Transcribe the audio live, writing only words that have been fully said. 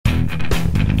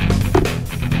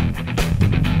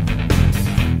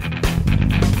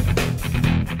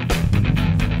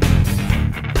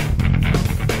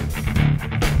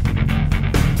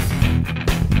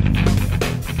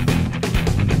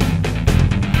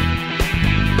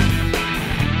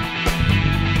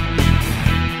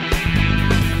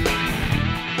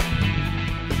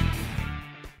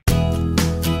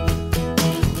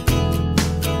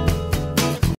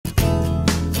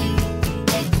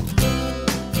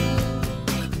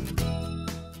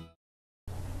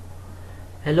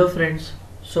Hello friends.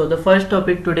 So the first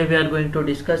topic today we are going to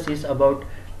discuss is about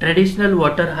traditional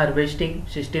water harvesting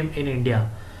system in India.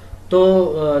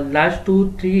 So last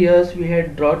 2-3 years we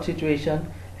had drought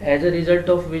situation, as a result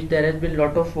of which there has been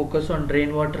lot of focus on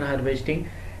rainwater harvesting,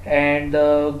 and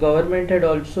the government had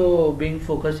also been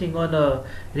focusing on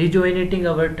rejuvenating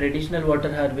our traditional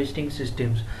water harvesting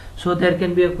systems. So there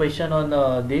can be a question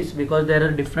on this, because there are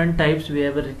different types, we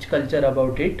have a rich culture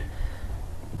about it.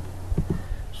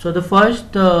 So the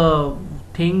first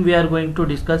thing we are going to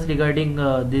discuss regarding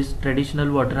this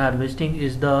traditional water harvesting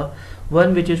is the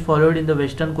one which is followed in the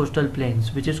western coastal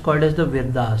plains, which is called as the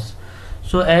Virdas.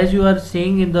 So as you are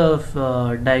seeing in the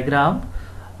diagram,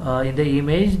 in the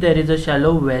image, there is a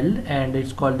shallow well and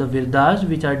it's called the Virdas,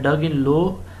 which are dug in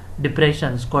low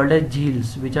depressions called as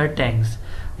jheels, which are tanks.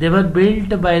 They were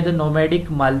built by the nomadic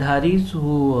Maldharis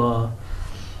who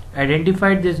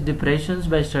identified these depressions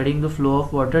by studying the flow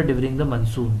of water during the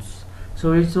monsoons.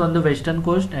 So it's on the western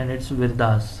coast and it's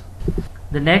Virdas.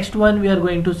 The next one we are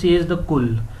going to see is the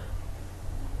Kul.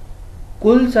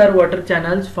 Kuls are water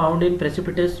channels found in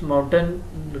precipitous mountain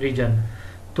region.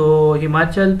 So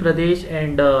Himachal Pradesh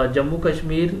and Jammu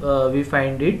Kashmir we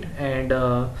find it, and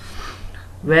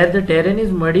where the terrain is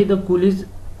muddy, the Kul is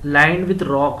lined with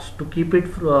rocks to keep it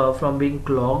from being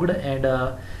clogged,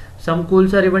 and some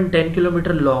Kuls are even 10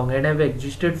 km long and have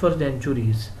existed for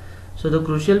centuries. So the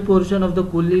crucial portion of the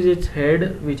Kul is its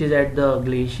head, which is at the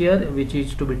glacier, which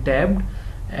is to be tapped,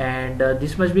 and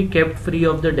this must be kept free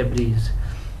of the debris.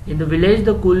 In the village,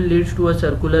 the Kul leads to a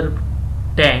circular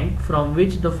tank from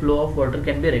which the flow of water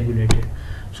can be regulated.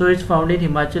 So it's found in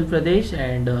Himachal Pradesh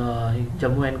and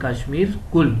Jammu and Kashmir,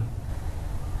 Kul.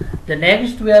 The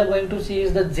next we are going to see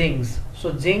is the Zings.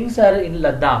 So Zings are in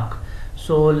Ladakh.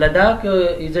 So Ladakh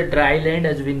is a dry land,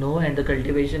 as we know, and the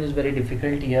cultivation is very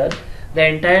difficult here. The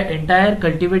entire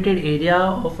cultivated area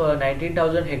of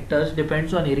 19,000 hectares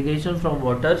depends on irrigation from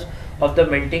waters of the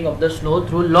melting of the snow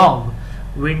through long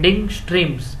winding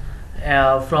streams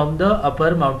from the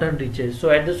upper mountain reaches.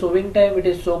 So at the sowing time it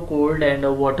is so cold,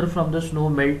 and water from the snow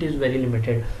melt is very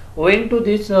limited. Owing to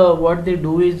this, what they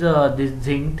do is this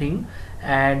zinc thing,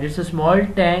 and it's a small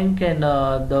tank, and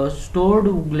the stored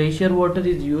glacier water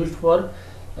is used for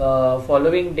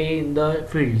following day in the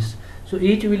fields. So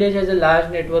each village has a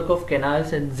large network of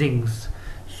canals and zincs.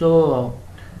 So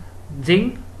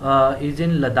zinc is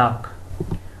in Ladakh.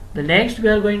 The next we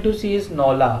are going to see is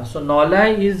Nola. So Nola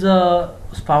is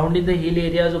found in the hill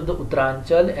areas of the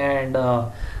Uttaranchal,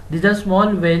 and these are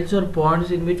small wells or ponds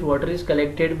in which water is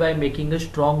collected by making a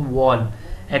strong wall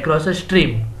across a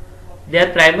stream. They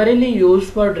are primarily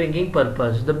used for drinking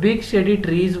purpose. The big shady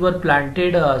trees were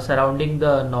planted surrounding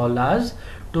the Nolas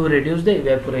to reduce the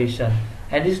evaporation.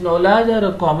 And these Nolas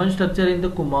are a common structure in the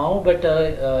Kumaon, but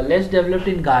less developed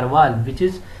in Garhwal, which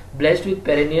is blessed with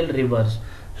perennial rivers.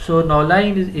 So Nola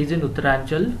is in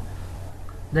Uttaranchal.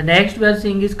 The next we are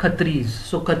seeing is Khatris.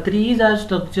 So Khatris are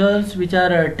structures which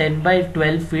are 10 by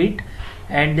 12 feet,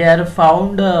 and they are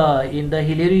found in the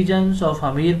hilly regions of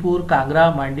Hamirpur,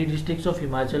 Kangra, Mandi districts of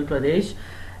Himachal Pradesh,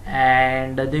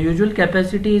 and the usual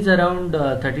capacity is around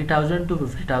 30,000 to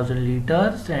 50,000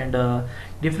 liters, and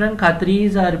different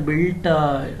Khatris are built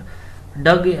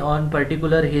dug on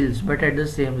particular hills but at the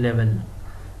same level.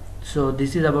 So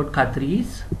this is about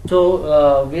Khatris.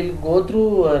 So we'll go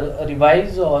through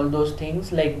revise all those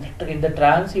things. Like in the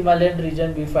Trans-Himalayan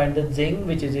region we find the Zing,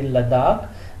 which is in Ladakh,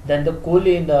 then the Kul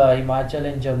in Himachal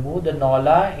and Jammu, the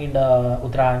Nola in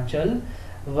Uttaranchal.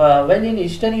 When in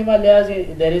Eastern Himalayas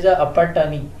there is a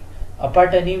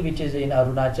Apatani, which is in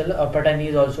Arunachal. Apatani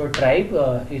is also a tribe,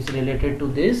 is related to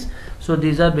this. So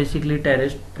these are basically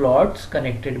terraced plots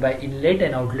connected by inlet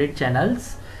and outlet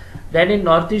channels. Then in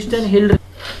northeastern hill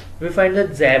we find the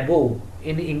Zabo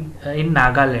in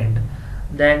Nagaland.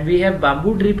 Then we have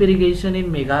bamboo drip irrigation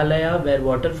in Meghalaya, where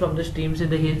water from the streams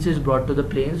in the hills is brought to the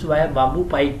plains via bamboo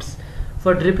pipes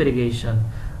for drip irrigation.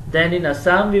 Then in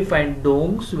Assam we find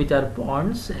dongs, which are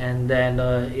ponds, and then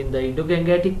in the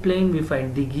Indo-Gangetic plain we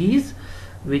find digis,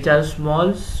 which are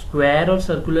small square or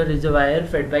circular reservoir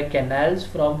fed by canals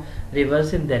from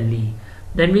rivers in Delhi.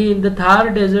 Then in the Thar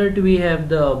desert we have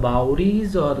the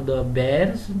Bauris or the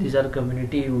bears. These are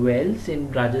community wells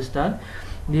in Rajasthan.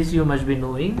 This you must be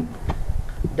knowing.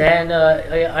 Then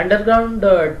underground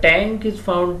tank is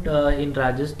found in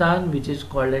Rajasthan, which is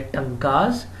called as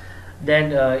Tankas.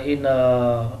 Then in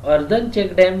earthen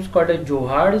check dams called as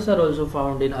Johads are also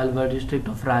found in Alwar district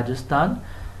of Rajasthan.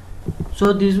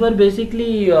 So these were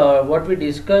basically what we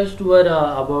discussed were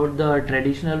about the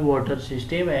traditional water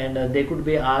system, and they could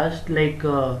be asked like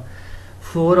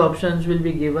 4 options will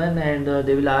be given, and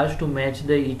they will ask to match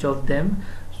each of them.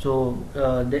 So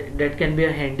that can be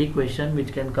a handy question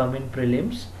which can come in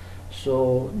prelims.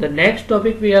 So the next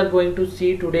topic we are going to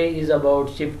see today is about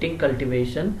shifting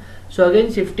cultivation. So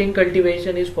again, shifting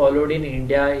cultivation is followed in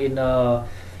India in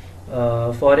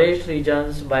forest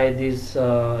regions by these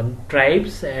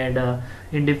tribes, and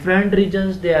in different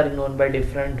regions they are known by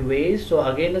different ways. So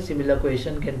again, a similar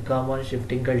question can come on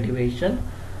shifting cultivation.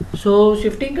 So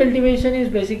shifting cultivation is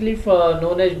basically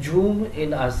known as Jhum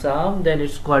in Assam, then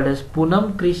it's called as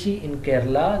Punam Krishi in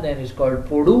Kerala, then it's called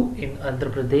Podu in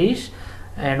Andhra Pradesh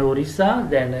and Orissa,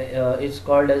 then it's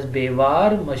called as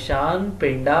Bewar, Mashan,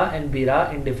 Penda and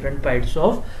Bira in different parts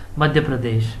of Madhya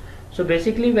Pradesh. So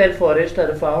basically where forests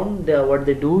are found, what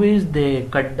they do is they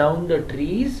cut down the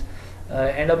trees,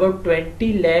 and about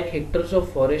 20 lakh hectares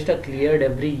of forest are cleared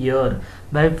every year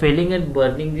by felling and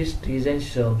burning these trees and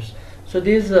shrubs. So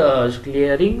these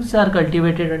clearings are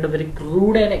cultivated under very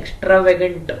crude and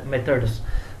extravagant methods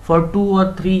for 2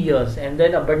 or 3 years, and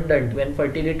then abundant when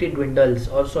fertility dwindles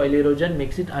or soil erosion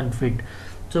makes it unfit.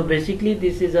 So basically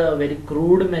this is a very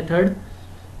crude method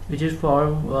which is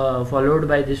followed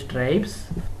by these tribes.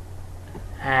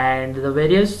 And the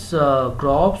various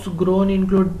crops grown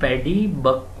include paddy,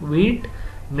 buckwheat,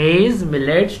 maize,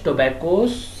 millets,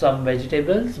 tobaccos, some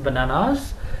vegetables,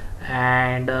 bananas,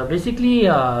 and basically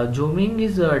zooming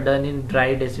is done in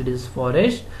dry deciduous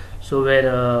forest, so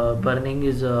where burning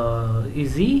is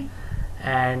easy,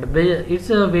 and it's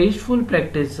a wasteful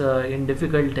practice in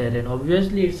difficult terrain.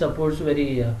 Obviously it supports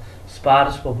very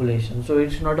sparse population, so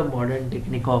it's not a modern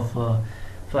technique of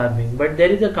farming. But there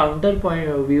is a counterpoint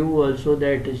of view also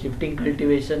that shifting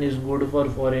cultivation is good for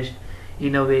forest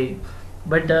in a way,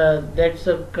 but that's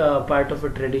a part of a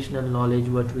traditional knowledge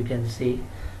what we can say.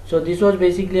 So this was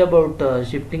basically about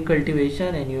shifting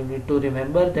cultivation, and you need to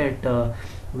remember that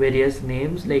various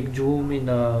names like Jhum in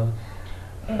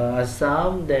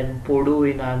Assam, then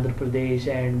Podu in Andhra Pradesh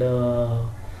and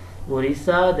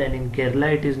Orissa, then in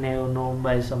Kerala it is now known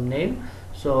by some name.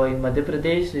 So in Madhya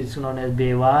Pradesh it's known as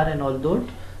Bewar and all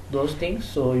those things,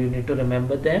 so you need to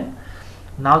remember them.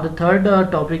 Now the third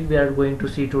topic we are going to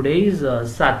see today is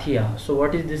SAATHIYA. So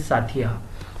what is this SAATHIYA?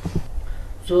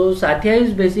 So SAATHIYA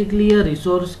is basically a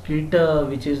resource kit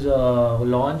which is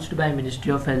launched by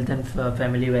Ministry of Health and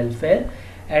Family Welfare,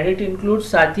 and it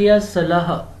includes SAATHIYA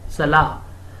Salah,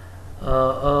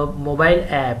 a mobile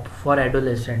app for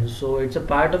adolescents. So it's a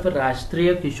part of a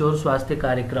Rashtriya Kishore Swasthya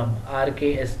Karyakram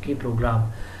 (RKSK)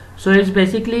 program. So it's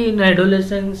basically in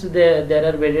adolescence there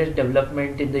are various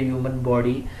development in the human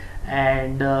body,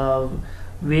 and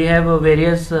we have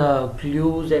various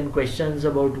clues and questions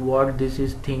about what this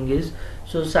thing is.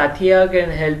 So SAATHIYA can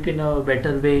help in a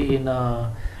better way in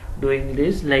doing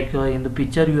this. Like in the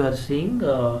picture you are seeing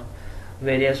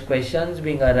various questions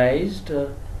being arised.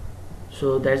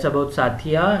 So that's about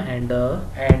SAATHIYA,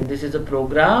 and this is a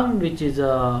program which is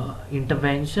a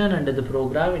intervention under the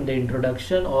program in the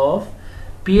introduction of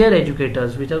peer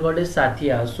educators, which are called as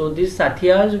SAATHIYA. So these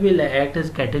SAATHIYAs will act as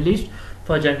catalyst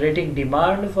for generating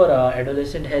demand for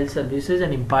adolescent health services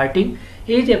and imparting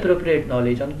age appropriate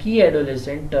knowledge on key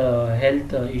adolescent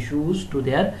health issues to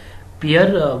their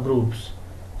peer groups.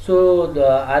 So the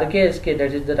RKSK,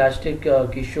 that is the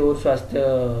Rashtriya Kishore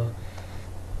Swasthya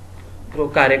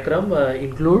Karyakram,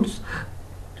 includes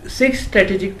 6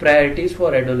 strategic priorities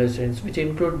for adolescents, which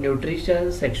include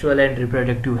nutrition, sexual and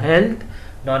reproductive health,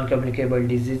 non-communicable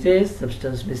diseases,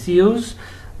 substance misuse,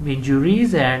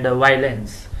 injuries and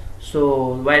violence.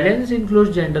 So violence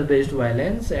includes gender-based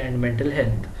violence and mental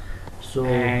health. So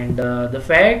and the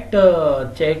fact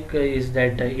check is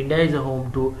that India is a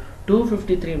home to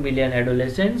 253 million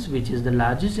adolescents, which is the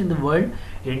largest in the world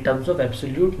in terms of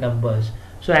absolute numbers.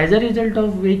 So as a result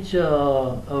of which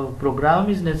a program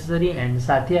is necessary, and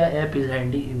SAATHIYA app is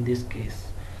handy in this case.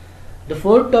 The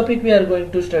fourth topic we are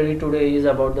going to study today is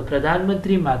about the Pradhan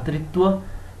Matritva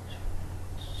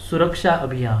Suraksha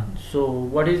Abhiyan. So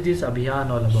what is this Abhiyan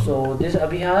all about? So this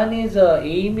Abhiyan is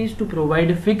aim is to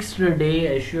provide fixed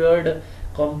day assured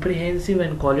comprehensive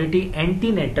and quality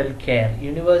antenatal care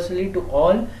universally to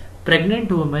all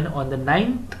pregnant women on the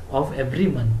 9th of every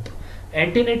month.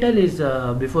 Antenatal is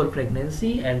before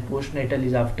pregnancy and postnatal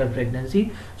is after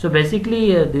pregnancy. So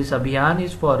basically this Abhiyan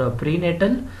is for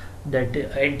prenatal, that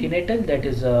antenatal, that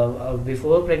is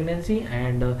before pregnancy,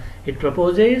 and it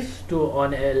proposes to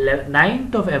on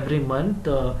 9th of every month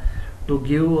to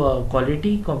give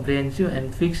quality, comprehensive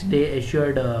and fixed day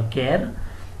assured care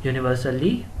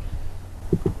universally.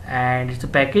 And it's a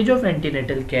package of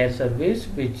antenatal care service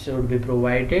which should be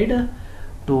provided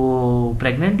to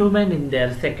pregnant women in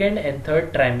their 2nd and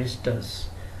 3rd trimesters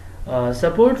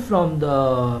Support from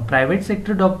the private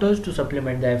sector doctors to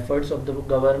supplement the efforts of the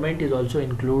government is also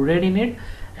included in it,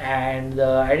 and the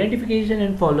identification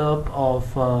and follow-up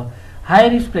of high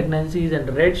risk pregnancies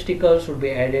and red stickers should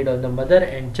be added on the mother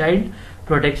and child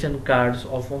protection cards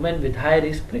of women with high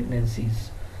risk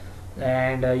pregnancies.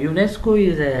 And UNESCO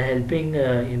is helping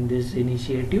in this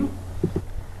initiative,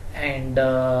 and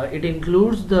it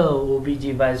includes the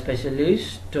OBGY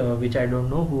specialist, which I don't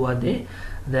know who are they,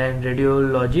 then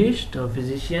radiologists,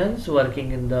 physicians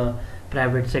working in the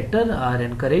private sector are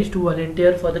encouraged to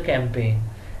volunteer for the campaign,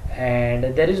 and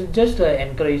there is just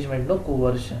encouragement, no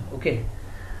coercion. Okay.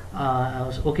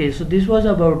 Okay, so this was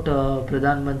about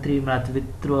Pradhan Mantri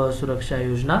Matritva Suraksha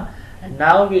Yojana, and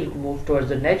now we'll move towards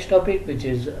the next topic, which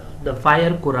is the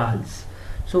fire corals.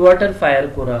 So what are fire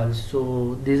corals?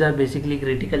 So these are basically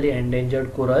critically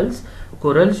endangered corals.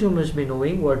 Corals, you must be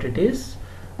knowing what it is.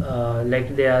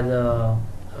 Like they are the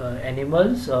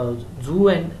animals, zoo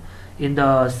and in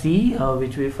the sea,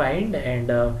 which we find, and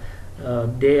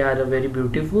they are very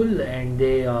beautiful, and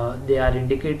they are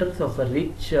indicators of a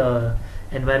rich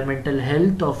environmental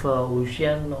health of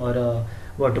ocean or a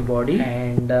water body.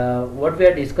 And what we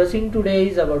are discussing today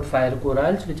is about fire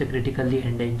corals, which are critically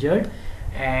endangered,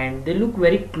 and they look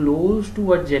very close to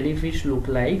what jellyfish look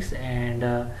like, and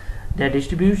their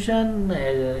distribution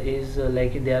is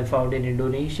like they are found in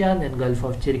Indonesia, then Gulf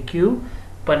of Cherokee,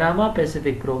 Panama,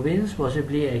 Pacific province,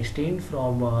 possibly extinct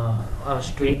from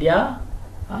Australia,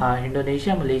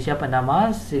 Indonesia, Malaysia,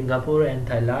 Panama, Singapore and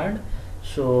Thailand.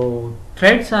 So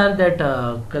threads are that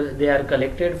they are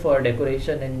collected for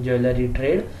decoration and jewelry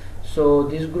trade. So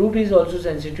this group is also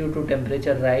sensitive to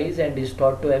temperature rise and is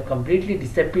thought to have completely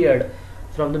disappeared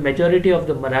from the majority of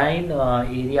the marine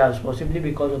areas, possibly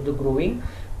because of the growing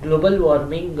global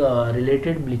warming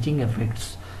related bleaching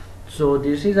effects. So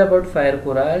this is about fire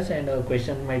corals, and a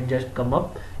question might just come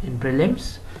up in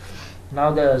prelims.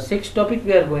 Now the sixth topic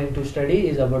we are going to study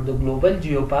is about the global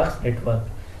Geoparks network.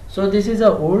 So this is a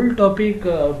old topic,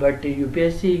 but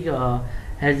UPSC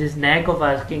has this knack of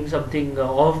asking something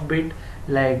offbeat.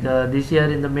 Like this year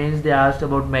in the mains they asked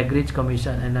about Magritte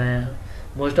Commission, and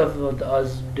most of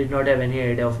us did not have any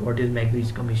idea of what is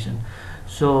Magritte Commission.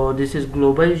 So this is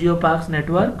Global Geoparks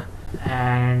Network,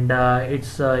 and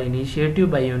it's an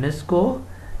initiative by UNESCO,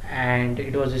 and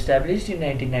it was established in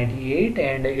 1998,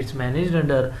 and it's managed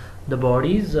under the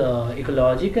body's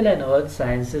Ecological and Earth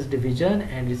Sciences Division,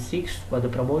 and it seeks for the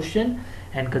promotion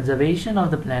and conservation of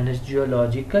the planet's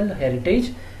geological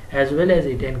heritage, as well as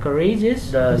it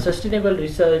encourages the sustainable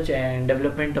research and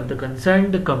development of the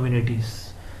concerned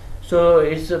communities. So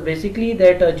it's basically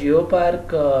that a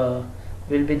geopark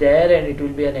will be there, and it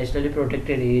will be a nationally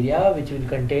protected area which will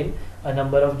contain a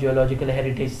number of geological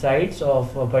heritage sites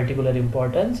of particular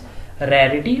importance,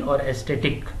 rarity or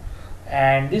aesthetic.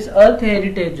 And these earth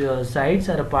heritage sites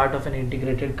are a part of an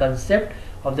integrated concept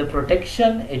of the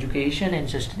protection, education and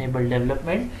sustainable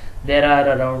development. There are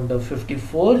around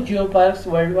 54 geoparks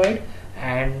worldwide,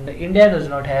 and India does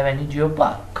not have any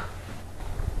geopark.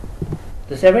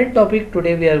 The seventh topic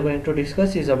today we are going to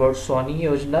discuss is about SAUNI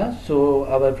Yojana. So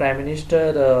our Prime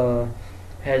Minister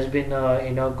has been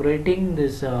inaugurating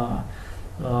this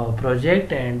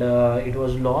project, and it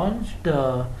was launched,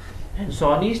 and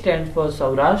SAUNI stands for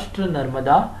Saurashtra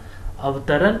Narmada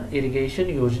Avtaran Irrigation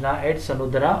Yojana at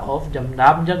Sanudra of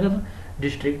Jamnagar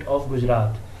district of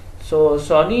Gujarat. So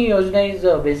SAUNI Yojana is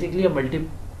basically a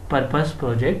multi-purpose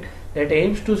project that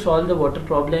aims to solve the water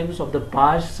problems of the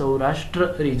parched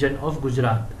Saurashtra region of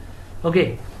Gujarat.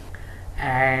 Okay,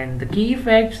 and the key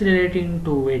facts relating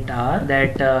to it are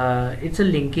that it's a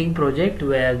linking project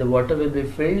where the water will be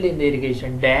filled in the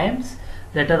irrigation dams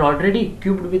that are already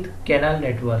equipped with canal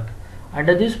network.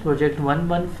 Under this project,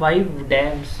 115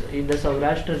 dams in the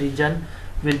Saurashtra region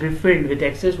will be filled with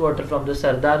excess water from the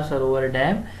Sardar Sarovar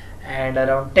Dam, and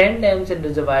around 10 dams and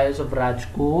reservoirs of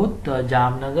Rajkot,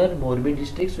 Jamnagar, Morbi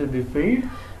districts will be filled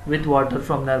with water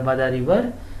from Narmada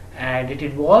river, and it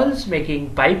involves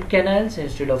making pipe canals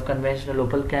instead of conventional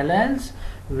open canals,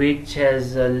 which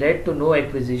has led to no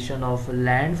acquisition of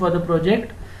land for the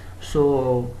project.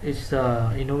 So it's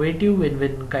innovative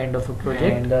win-win kind of a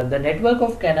project, and the network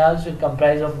of canals will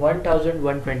comprise of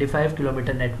 1125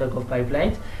 kilometer network of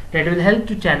pipelines that will help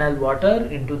to channel water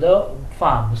into the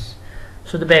farms.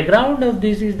 So the background of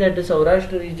this is that the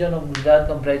Saurashtra region of Gujarat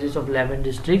comprises of 11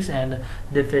 districts, and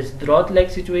they face drought-like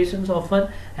situations often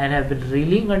and have been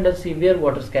reeling under severe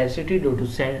water scarcity due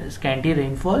to scanty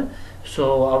rainfall.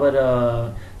 So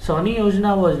our SAUNI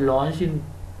Yojana was launched in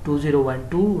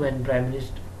 2012 when Prime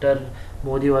Minister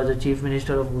Modi was the Chief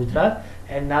Minister of Gujarat,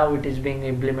 and now it is being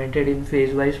implemented in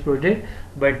phase-wise project.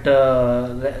 But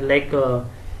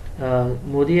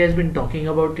Modi has been talking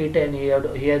about it, and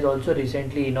he has also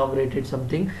recently inaugurated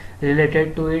something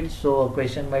related to it. So a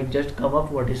question might just come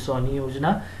up: what is SAUNI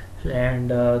Yojana? And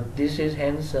this is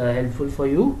hence helpful for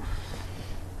you.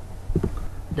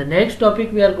 The next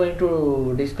topic we are going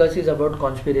to discuss is about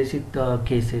conspiracy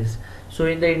cases. So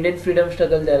in the Indian freedom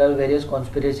struggle, there are various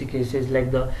conspiracy cases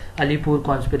like the Alipore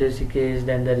conspiracy case,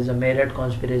 then there is a Meerut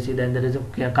conspiracy, then there is a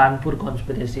Kanpur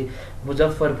conspiracy,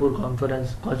 Muzaffarpur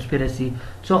conspiracy.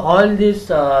 So all these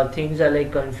things are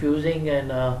like confusing,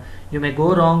 and you may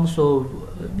go wrong. So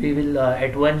we will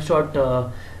at one shot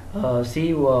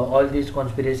see all these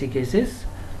conspiracy cases.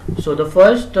 So the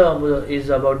first is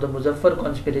about the Muzaffar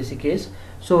conspiracy case.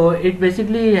 So it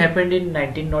basically happened in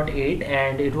 1908,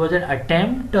 and it was an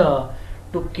attempt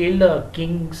to kill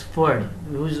Kingsford,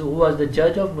 who was the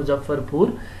judge of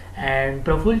Muzaffarpur, and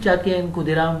Praful Chaki and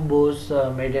Khudiram Bose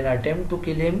made an attempt to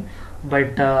kill him,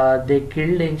 but they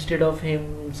killed instead of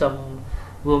him some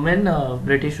woman,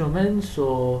 British woman.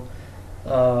 So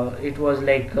it was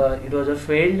like it was a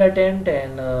failed attempt,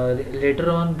 and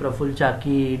later on Praful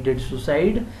Chaki did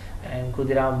suicide, and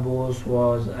Khudiram Bose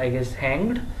was, I guess,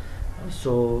 hanged.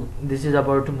 So this is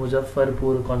about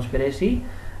Muzaffarpur conspiracy.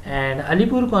 And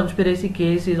Alipore conspiracy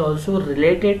case is also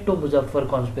related to Muzaffar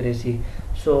conspiracy.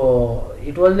 So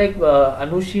it was like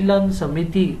Anushilan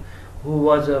Samiti who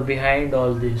was behind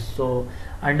all this. So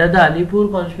under the Alipore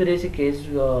conspiracy case,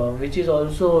 which is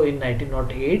also in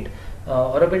 1908,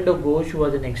 Aurobindo Ghosh, who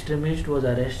was an extremist, was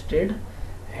arrested,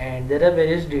 and there are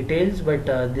various details, but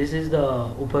this is the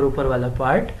upar wala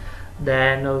part.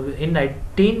 Then in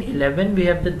 1911 we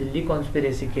have the Delhi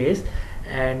conspiracy case,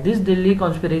 and this Delhi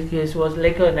conspiracy case was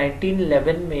like a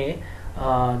 1911 May.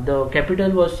 The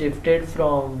capital was shifted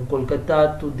from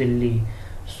Kolkata to Delhi.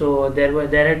 So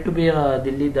there had to be a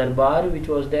Delhi Darbar which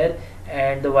was there,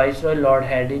 and the Viceroy Lord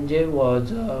Haddingey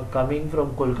was coming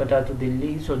from Kolkata to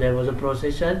Delhi. So there was a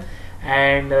procession,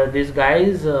 and these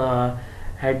guys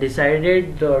had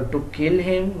decided to kill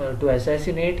him, to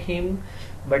assassinate him.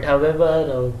 But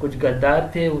however, कुछ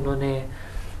गद्दार थे, उन्होंने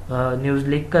news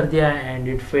leak कर दिया, and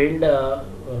it failed.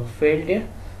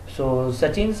 So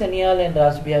Sachin Sanyal and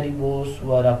Ras Bihari Bose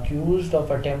were accused of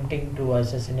attempting to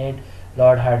assassinate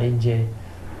Lord Haddingey,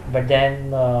 but then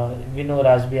we know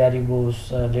Ras Bihari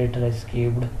Bose later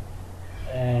escaped.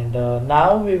 And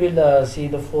now we will see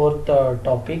the fourth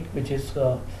topic, which is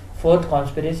fourth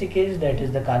conspiracy case, that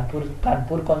is the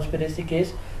Kanpur conspiracy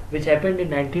case, which happened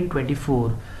in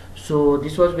 1924. So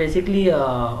this was basically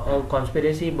a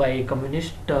conspiracy by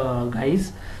communist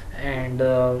guys, and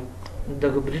the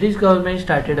British government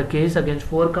started a case against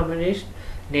 4 communists,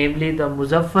 namely the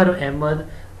Muzaffar Ahmad,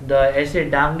 the S.A.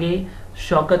 Dange,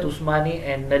 Shaukat Usmani,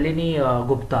 and Nalini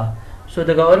Gupta. So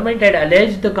the government had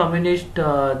alleged the communists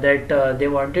that they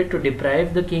wanted to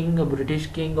deprive the British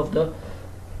king, of the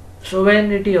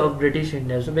sovereignty of British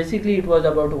India. So basically it was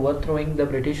about overthrowing the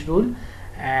British rule,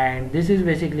 and this is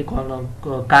basically called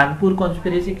a Kanpur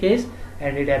conspiracy case,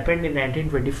 and it happened in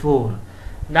 1924.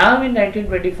 Now in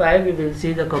 1925 we will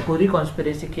see the Kakuri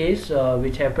conspiracy case,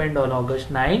 which happened on August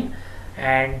 9,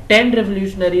 and 10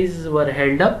 revolutionaries were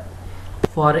held up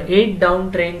for 8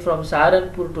 down train from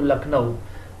Saharanpur to Lucknow,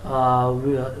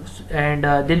 and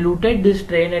they looted this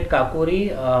train at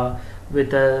Kakuri with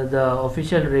the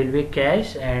official railway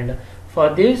cash. And for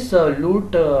this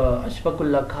loot,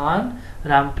 Ashfaqullah Khan,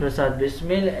 Ram Prasad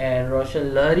Bismil, and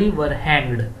Roshan Lahiri were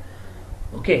hanged.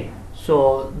 Okay,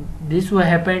 so this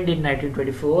happened in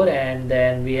 1924. And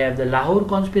then we have the Lahore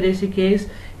conspiracy case,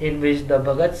 in which the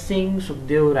Bhagat Singh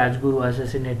Sukhdev Rajguru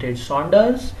assassinated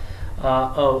Saunders,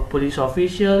 a police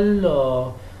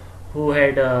official who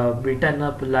had beaten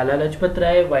up Lala Lajpat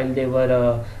Rai while they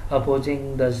were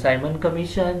opposing the Simon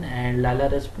Commission, and Lala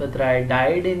Lajpat Rai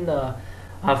died in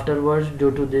afterwards due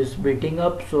to this beating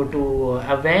up. So to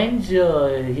avenge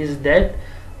his death,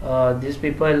 these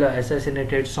people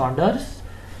assassinated Saunders.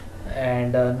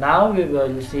 And now we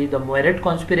will see the Meerut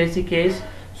conspiracy case.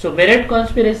 So Meerut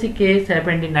conspiracy case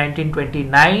happened in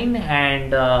 1929,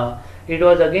 and it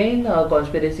was again a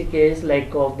conspiracy case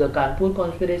like of the Kanpur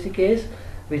conspiracy case,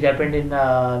 which happened in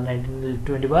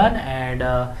 1921, and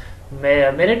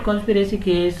Meerut conspiracy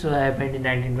case happened in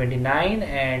 1929,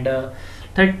 and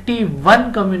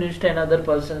 31 communists and other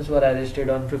persons were arrested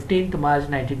on 15th March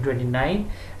 1929,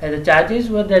 and the charges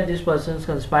were that these persons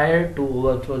conspired to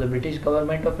overthrow the British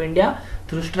government of India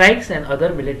through strikes and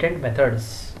other militant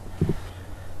methods.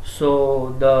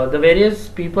 So the various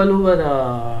people who were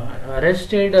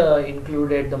arrested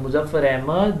included the Muzaffar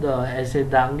Ahmad, S.A.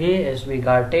 Dange, S.V.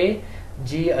 Ghate,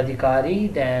 G.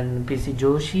 Adhikari, then P.C.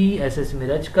 Joshi, S.S.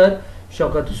 Mirajkar,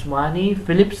 Shaukat Usmani,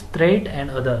 Philip Strait, and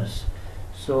others.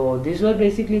 So these were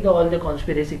basically all the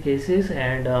conspiracy cases,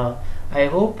 and I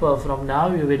hope from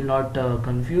now you will not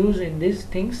confuse in these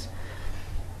things.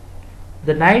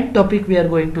 The ninth topic we are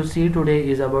going to see today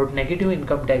is about negative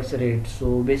income tax rate.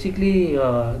 So basically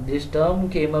this term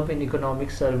came up in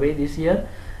economic survey this year,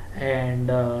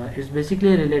 and it's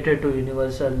basically related to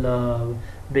universal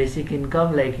basic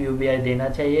income, like UBI dena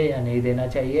chahiye ya nahi dena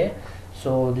chahiye.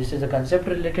 So this is a concept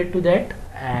related to that,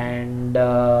 and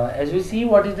as we see,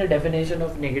 what is the definition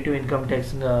of negative income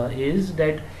tax is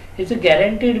that it's a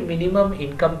guaranteed minimum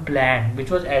income plan which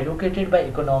was advocated by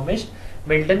economist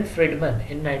Milton Friedman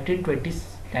in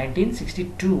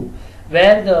 1962,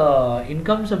 where the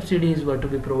income subsidies were to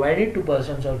be provided to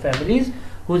persons or families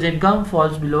whose income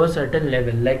falls below a certain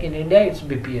level. Like in India, it's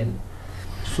BPL.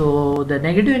 So the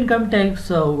negative income tax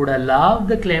would allow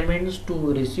the claimants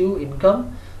to receive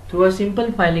income through a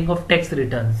simple filing of tax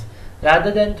returns rather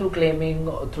than through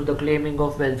the claiming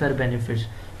of welfare benefits.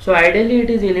 So ideally it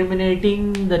is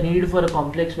eliminating the need for a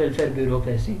complex welfare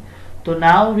bureaucracy. So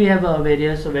now we have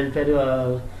various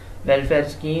welfare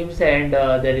schemes, and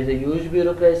there is a huge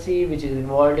bureaucracy which is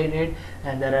involved in it,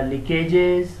 and there are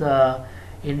leakages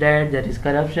in that, there is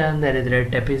corruption, there is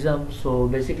red tapeism. So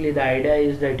basically the idea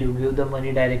is that you give the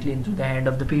money directly into the hand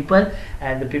of the people,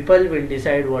 and the people will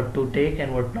decide what to take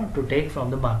and what not to take from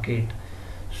the market.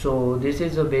 So this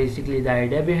is basically the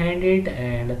idea behind it,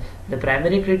 and the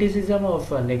primary criticism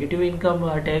of negative income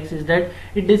tax is that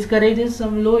it discourages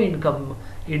some low income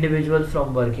individuals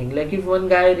from working. Like if one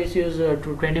guy receives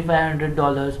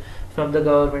 $2,500 from the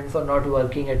government for not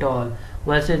working at all,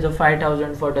 versus the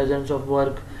 5,000 for dozens of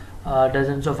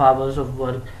hours of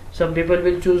work, some people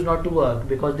will choose not to work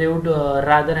because they would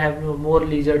rather have more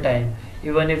leisure time,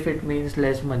 even if it means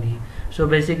less money. So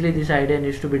basically this idea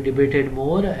needs to be debated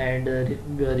more, and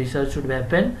research should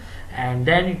happen, and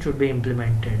then it should be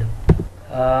implemented.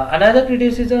 Another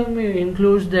criticism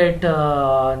includes that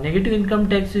negative income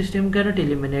tax system cannot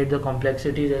eliminate the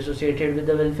complexities associated with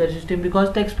the welfare system,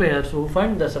 because taxpayers who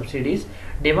fund the subsidies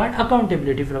demand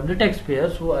accountability from the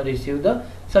taxpayers who receive the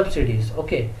subsidies.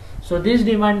 Okay, so this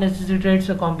demand necessitates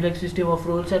a complex system of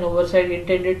rules and oversight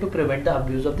intended to prevent the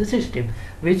abuse of the system,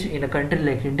 which in a country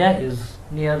like India is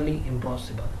nearly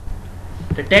impossible.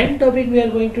 The 10th topic we are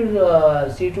going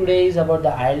to see today is about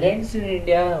the islands in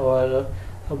India, or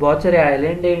बहुत सारे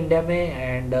island है India में,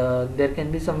 and there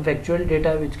can be some factual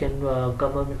data which can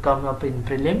come up in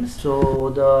prelims. So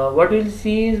the what will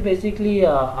see is basically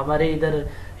हमारे इधर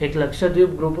एक Lakshadweep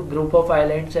group of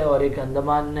islands है, और एक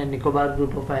Andaman and Nicobar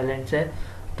group of islands है.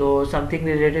 तो something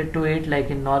related to it,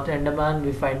 like in north Andaman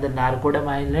we find the नारकोडम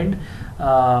island.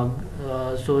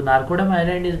 So नारकोडम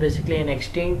island is basically N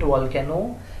extinct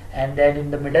volcano. And then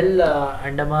in the middle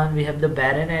Andaman we have the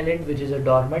Barren Island, which is a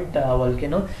dormant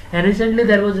volcano, and recently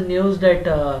there was news that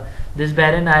this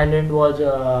Barren Island was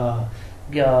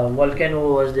volcano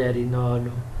was there in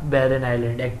Barren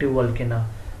Island, active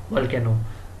volcano.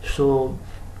 So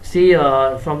see,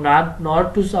 from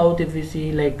north to south, if we see,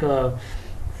 like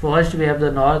first we have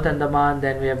the North Andaman,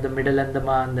 then we have the Middle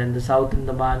Andaman, then the South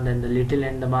Andaman, then the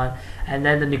Little Andaman, and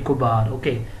then the Nicobar.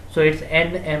 Okay, so it's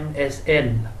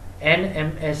NMSL.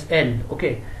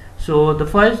 Okay, so the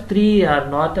first three are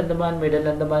North Andaman, Middle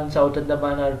Andaman, South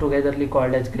Andaman are togetherly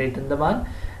called as Great Andaman,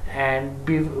 and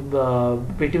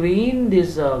between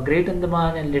this Great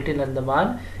Andaman and Little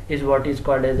Andaman is what is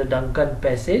called as the Duncan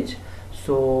Passage.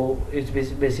 So it's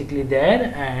basically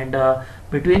there, and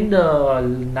between the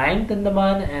 9th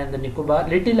Andaman and the Nicobar,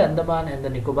 Little Andaman and the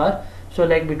Nicobar, so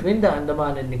like between the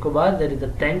Andaman and Nicobar there is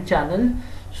the 10th channel.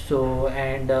 So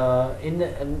in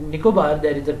Nicobar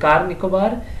there is a Car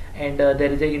Nicobar, and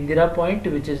there is a Indira Point,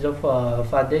 which is the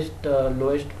farthest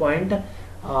lowest point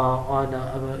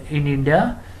in India.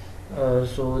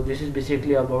 So this is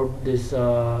basically about this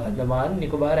Andaman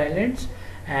Nicobar Islands.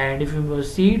 And if you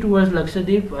see towards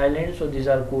Lakshadweep Islands, so these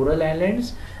are coral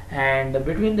islands, and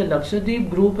between the Lakshadweep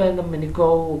group and the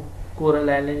Minico coral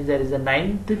islands there is a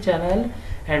 9th channel,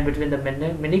 and between the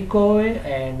Minico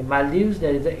and Maldives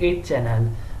there is a 8th channel.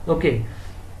 Okay,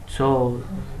 so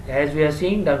as we are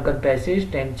seeing, Duncan Passage,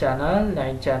 10th channel,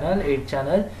 9th channel, 8th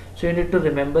channel, so you need to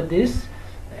remember this,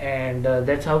 and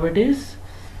that's how it is.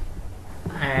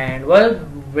 And well,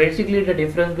 basically the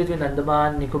difference between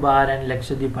Andaman, Nicobar and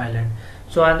Lakshadweep Island.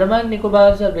 So Andaman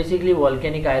Nicobars are basically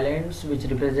volcanic islands which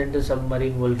represent the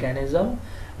submarine volcanism,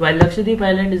 while Lakshadweep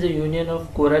Island is a union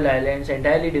of coral islands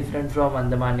entirely different from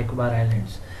Andaman Nicobar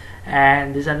Islands.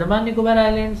 And these Andaman Nicobar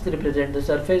Islands represent the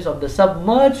surface of the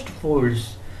submerged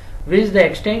folds, which is the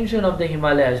extension of the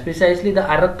Himalayas, precisely the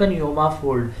Arakan Yoma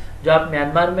fold, जो आप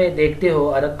Myanmar में देखते हो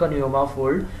अरक्कन Yoma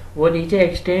fold, वो नीचे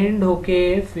extend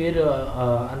होके फिर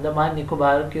अंडमान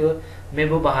निकोबार के में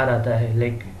वो बाहर आता है,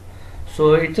 like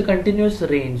so it's a continuous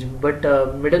range, but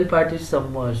middle part is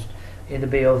submerged in the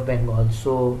Bay of Bengal.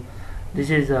 So this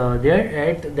is there.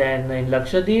 At then in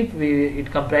Lakshadweep,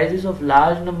 it comprises of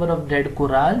large number of dead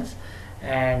corals,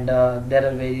 and there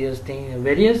are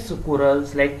various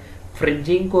corals like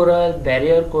fringing coral,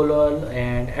 barrier coral,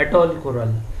 and atoll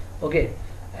coral. Okay,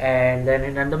 and then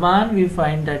in Andaman we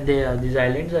find that these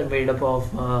islands are made up of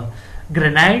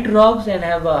granite rocks and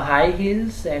have high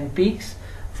hills and peaks.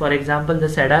 For example, the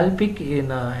Saddle Peak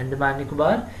in Andaman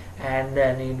Nicobar, and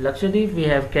then in Lakshadweep we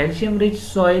have calcium-rich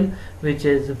soil which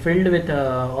is filled with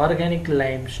organic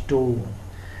limestone.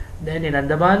 Then in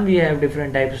Andaman we have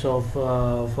different types of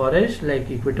forest, like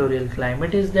equatorial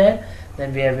climate is there.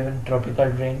 Then we have even tropical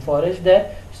rainforest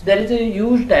there. So there is a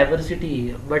huge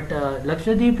diversity, but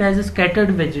Lakshadweep has a scattered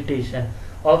vegetation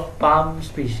of palm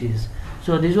species.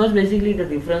 So this was basically the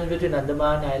difference between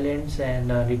Andaman Islands and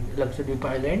Lakshadweep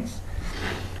Islands.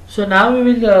 So now we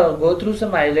will go through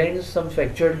some islands, some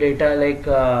factual data, like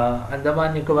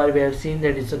Andaman Nicobar. We have seen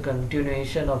that it's a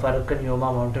continuation of Arakan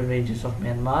Yoma mountain ranges of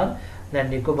Myanmar. Then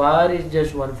Nicobar is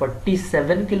just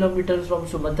 147 kilometers from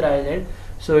Sumatra Island,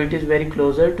 so it is very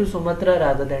closer to Sumatra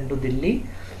rather than to Delhi.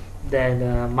 Then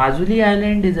Majuli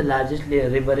Island is the largest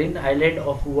riverine island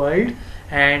of world,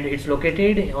 and it's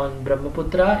located on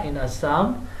Brahmaputra in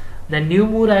Assam. The New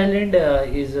Moor Island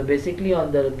is basically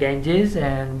on the Ganges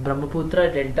and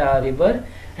Brahmaputra Delta River,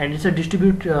 and it's a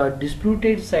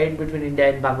disputed site between India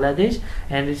and Bangladesh,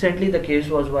 and recently the case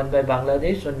was won by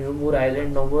Bangladesh. So New Moor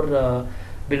Island no more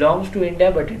belongs to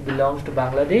India, but it belongs to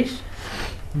Bangladesh.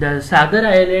 The Sagar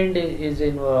Island is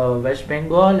in West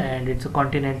Bengal, and it's a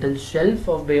continental shelf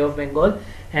of Bay of Bengal,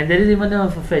 and there is even a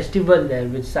festival there,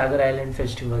 which Sagar Island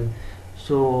Festival.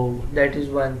 So that is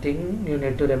one thing you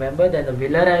need to remember. Then the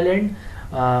Wheeler Island,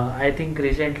 I think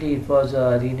recently it was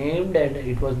renamed, and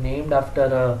it was named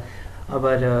after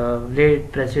our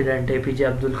late President APJ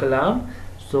Abdul Kalam.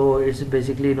 So it's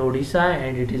basically in Odisha,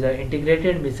 and it is an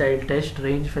integrated missile test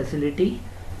range facility.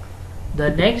 The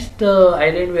next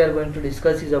island we are going to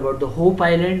discuss is about the Hope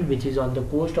Island, which is on the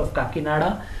coast of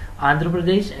Kakinada, Andhra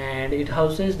Pradesh, and it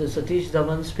houses the Satish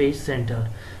Dhawan Space Center.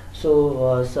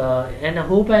 So, and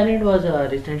Hope Island was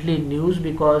recently in news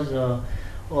because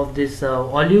of this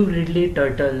olive ridley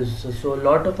turtles. So, a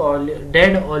lot of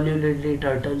dead olive ridley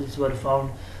turtles were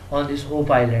found on this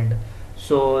Hope Island.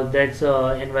 So, that's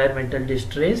environmental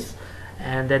distress.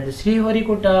 And then the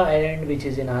Sriharikota Island, which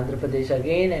is in Andhra Pradesh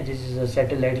again, and this is a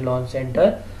satellite launch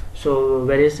center. So,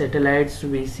 various satellites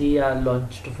we see are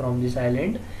launched from this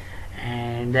island.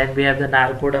 And then we have the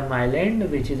Narkodam Island,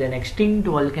 which is an extinct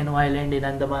volcano island in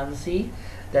Andaman Sea.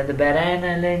 Then the Barayan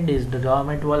Island is the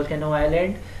dormant volcano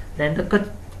island. Then the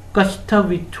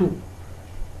Kashtavithu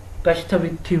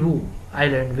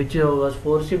Island, which was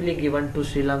forcibly given to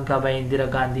Sri Lanka by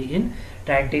Indira Gandhi in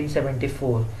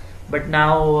 1974. But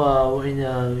now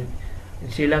in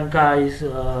Sri Lanka is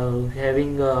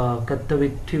having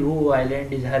Kashtavithu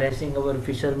Island is harassing our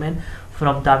fishermen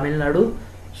from Tamil Nadu.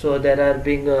 So there are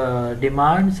being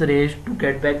demands raised to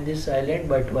get back this island,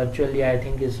 but virtually I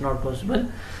think it's not possible.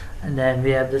 And then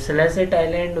we have the Selacet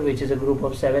Island, which is a group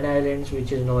of 7 islands,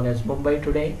 which is known as Mumbai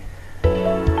today.